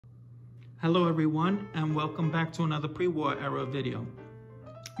Hello everyone, and welcome back to another pre-war era video.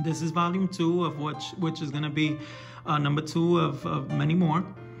 This is volume 2 of which is going to be number 2 of many more.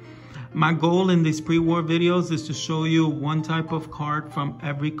 My goal in these pre-war videos is to show you one type of card from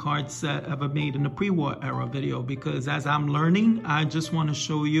every card set ever made in the pre-war era video, because as I'm learning, I just want to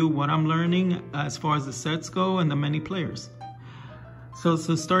show you what I'm learning as far as the sets go and the many players. So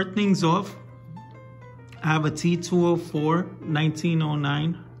to start things off, I have a T204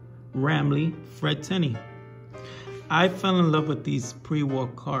 1909 Ramley Fred Tenney. I fell in love with these pre-war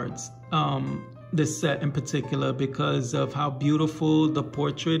cards, this set in particular, because of how beautiful the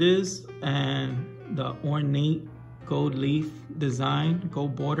portrait is and the ornate gold leaf design,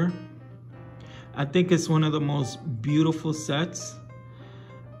 gold border. I think it's one of the most beautiful sets,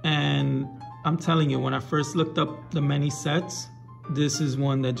 and I'm telling you, when I first looked up the many sets, this is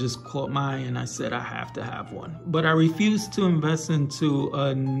one that just caught my eye, and I said I have to have one. But I refused to invest into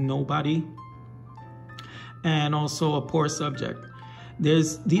a nobody and also a poor subject.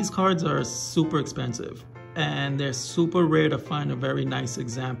 These cards are super expensive, and they're super rare to find a very nice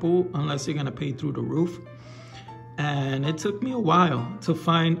example unless you're gonna pay through the roof. And it took me a while to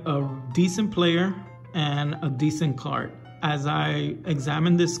find a decent player and a decent card. As I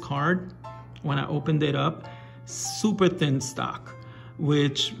examined this card, when I opened it up, super thin stock,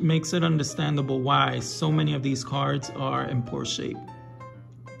 which makes it understandable why so many of these cards are in poor shape.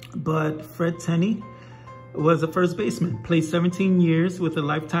 But Fred Tenney was a first baseman, played 17 years with a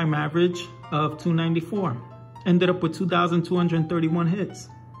lifetime average of 294, ended up with 2,231 hits.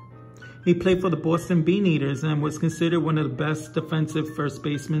 He played for the Boston Beaneaters and was considered one of the best defensive first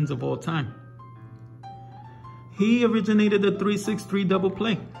basemen of all time. He originated the 3-6-3 double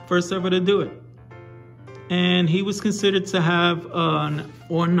play, first ever to do it. And he was considered to have an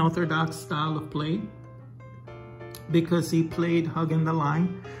unorthodox style of play because he played hugging the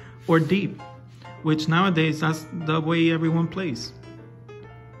line or deep, which nowadays that's the way everyone plays.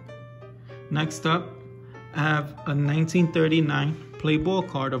 Next up, I have a 1939 play ball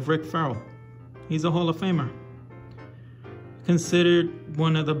card of Rick Farrell. He's a Hall of Famer. Considered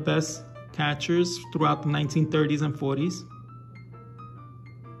one of the best catchers throughout the 1930s and 40s.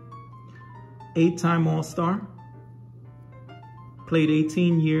 8-time All-Star, played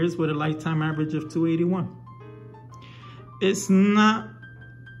 18 years with a lifetime average of 281. It's not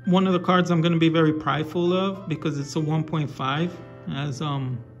one of the cards I'm going to be very prideful of because it's a 1.5, has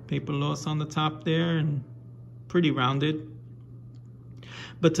paper loss on the top there and pretty rounded.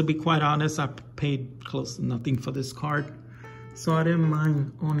 But to be quite honest, I paid close to nothing for this card, so I didn't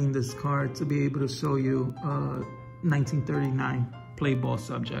mind owning this card to be able to show you 1939 play ball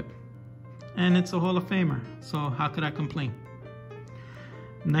subject. And it's a Hall of Famer, so how could I complain?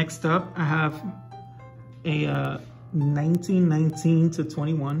 Next up, I have a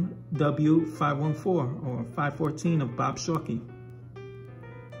 1919-21 W514 or 514 of Bob Shawkey.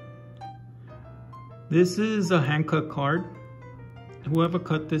 This is a hand cut card. Whoever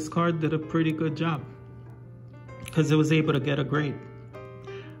cut this card did a pretty good job because it was able to get a grade.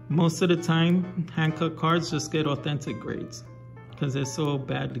 Most of the time, hand cut cards just get authentic grades because they're so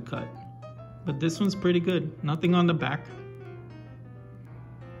badly cut. But this one's pretty good. Nothing on the back.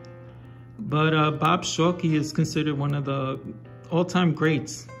 But Bob Shawkey is considered one of the all-time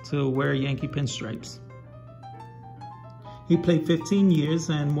greats to wear Yankee pinstripes. He played 15 years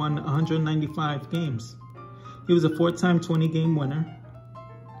and won 195 games. He was a 4-time 20-game winner.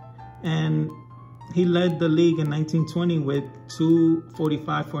 And he led the league in 1920 with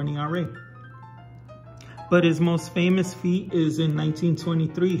 245 for an ERA. But his most famous feat is in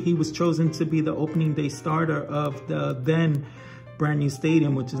 1923. He was chosen to be the opening day starter of the then brand new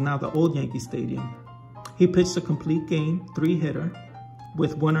stadium, which is now the old Yankee Stadium. He pitched a complete game, 3-hitter,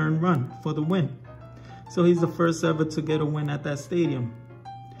 with 1 earned run for the win. So he's the first ever to get a win at that stadium.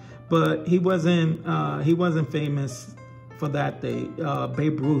 But he wasn't famous for that day.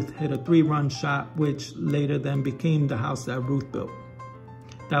 Babe Ruth hit a 3-run shot, which later then became the house that Ruth built.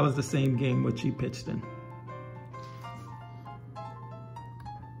 That was the same game which he pitched in.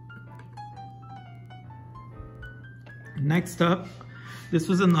 Next up, this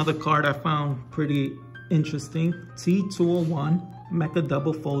was another card I found pretty interesting. T201 Mecha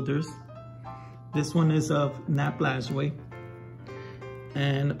Double Folders. This one is of Nat Blasway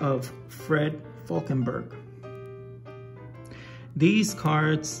and of Fred Falkenberg. These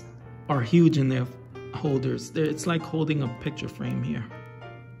cards are huge in their holders. It's like holding a picture frame here.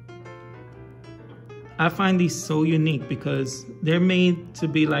 I find these so unique because they're made to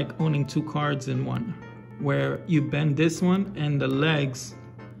be like owning 2 cards in one, where you bend this one and the legs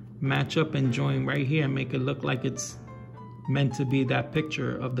match up and join right here and make it look like it's meant to be that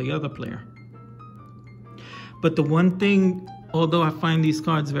picture of the other player. But the one thing, although I find these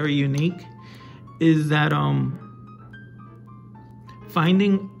cards very unique, is that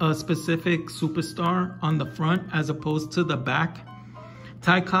finding a specific superstar on the front as opposed to the back.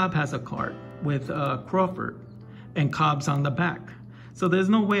 Ty Cobb has a card with Crawford and Cobb's on the back. So there's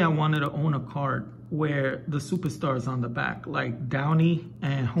no way I wanted to own a card where the superstar is on the back, like Downey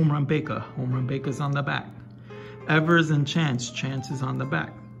and Home Run Baker. Home Run Baker's on the back. Evers and Chance is on the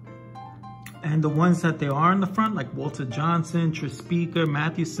back. And the ones that they are in the front, like Walter Johnson, Trespica,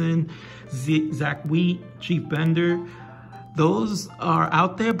 Mathewson, Zach Wheat, Chief Bender, those are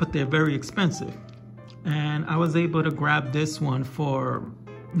out there, but they're very expensive. And I was able to grab this one for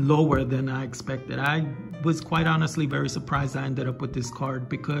lower than I expected. I was quite honestly very surprised I ended up with this card,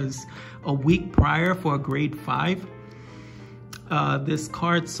 because a week prior for a grade 5, this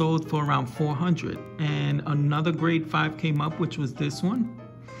card sold for around $400, and another grade 5 came up, which was this one.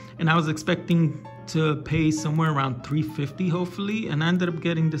 And I was expecting to pay somewhere around $350 hopefully, and I ended up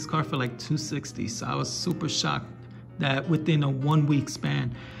getting this card for like $260. So I was super shocked that within a 1 week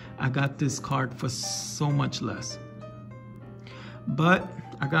span, I got this card for so much less. But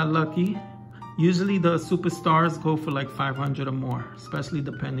I got lucky. Usually the superstars go for like $500 or more, especially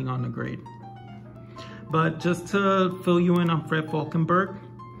depending on the grade. But just to fill you in on Fred Falkenberg,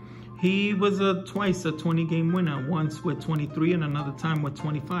 he was twice a 20-game winner, once with 23 and another time with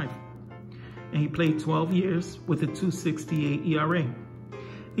 25. And he played 12 years with a 2.68 ERA.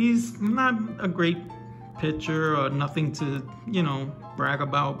 He's not a great pitcher or nothing to, brag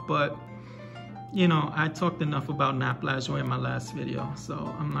about, but, I talked enough about Nap Lajoie in my last video,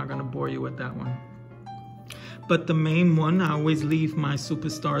 so I'm not gonna bore you with that one. But the main one, I always leave my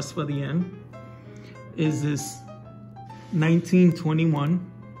superstars for the end, is this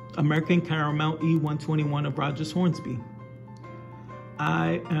 1921 American Caramel E121 of Rogers Hornsby.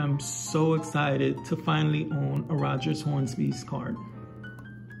 I am so excited to finally own a Rogers Hornsby's card.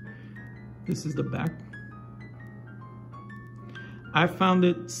 This is the back. I found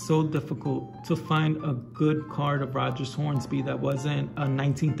it so difficult to find a good card of Rogers Hornsby that wasn't a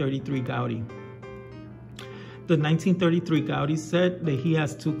 1933 Gaudy. The 1933 Gaudy set, that he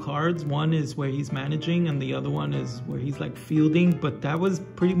has 2 cards. One is where he's managing and the other one is where he's like fielding, but that was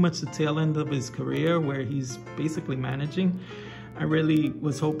pretty much the tail end of his career where he's basically managing. I really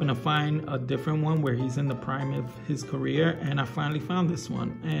was hoping to find a different one where he's in the prime of his career, and I finally found this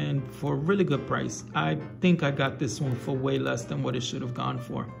one, and for a really good price. I think I got this one for way less than what it should have gone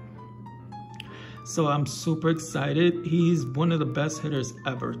for. So I'm super excited. He's one of the best hitters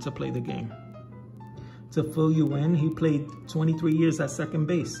ever to play the game. To fill you in, he played 23 years at second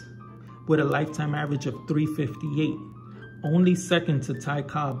base with a lifetime average of 358, only second to Ty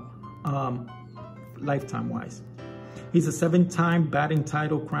Cobb lifetime-wise. He's a 7-time batting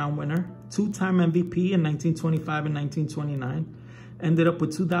title crown winner, 2-time MVP in 1925 and 1929, ended up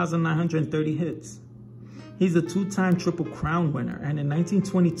with 2,930 hits. He's a 2-time Triple Crown winner, and in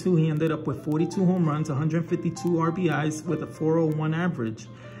 1922 he ended up with 42 home runs, 152 RBIs with a 401 average.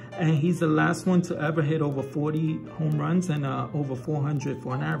 And he's the last one to ever hit over 40 home runs and over 400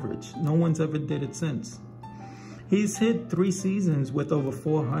 for an average. No one's ever did it since. He's hit 3 seasons with over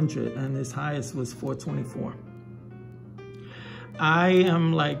 400, and his highest was 424. I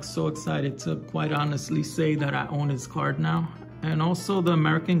am like so excited to quite honestly say that I own his card now. And also the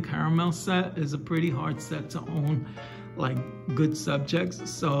American Caramel set is a pretty hard set to own, like good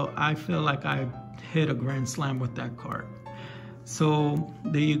subjects. So I feel like I hit a grand slam with that card. So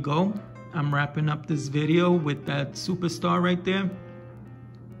there you go. I'm wrapping up this video with that superstar right there.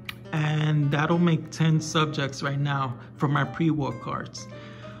 And that'll make 10 subjects right now for my pre-war cards.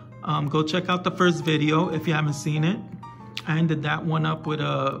 Go check out the first video if you haven't seen it. I ended that one up with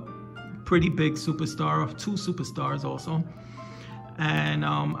a pretty big superstar, 2 superstars also. And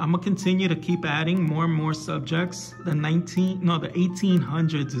I'm gonna continue to keep adding more and more subjects. The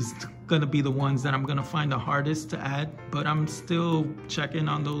 1800s is gonna be the ones that I'm gonna find the hardest to add, but I'm still checking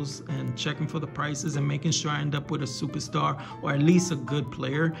on those and checking for the prices and making sure I end up with a superstar or at least a good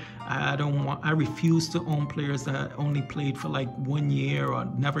player. I refuse to own players that only played for like 1 year or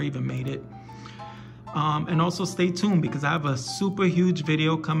never even made it. And also stay tuned because I have a super huge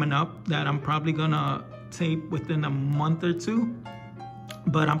video coming up that I'm probably gonna tape within a month or 2.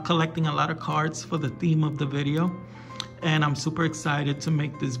 But I'm collecting a lot of cards for the theme of the video, and I'm super excited to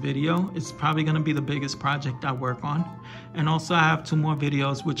make this video. It's probably gonna be the biggest project I work on. And also I have 2 more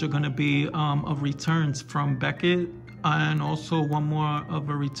videos which are gonna be of returns from Beckett, and also one more of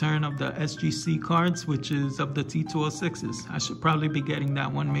a return of the SGC cards, which is of the T206s. I should probably be getting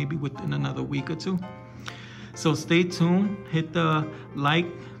that one maybe within another week or 2. So stay tuned. Hit the like,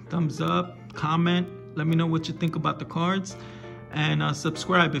 thumbs up, comment. Let me know what you think about the cards. And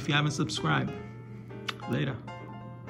subscribe if you haven't subscribed. Later.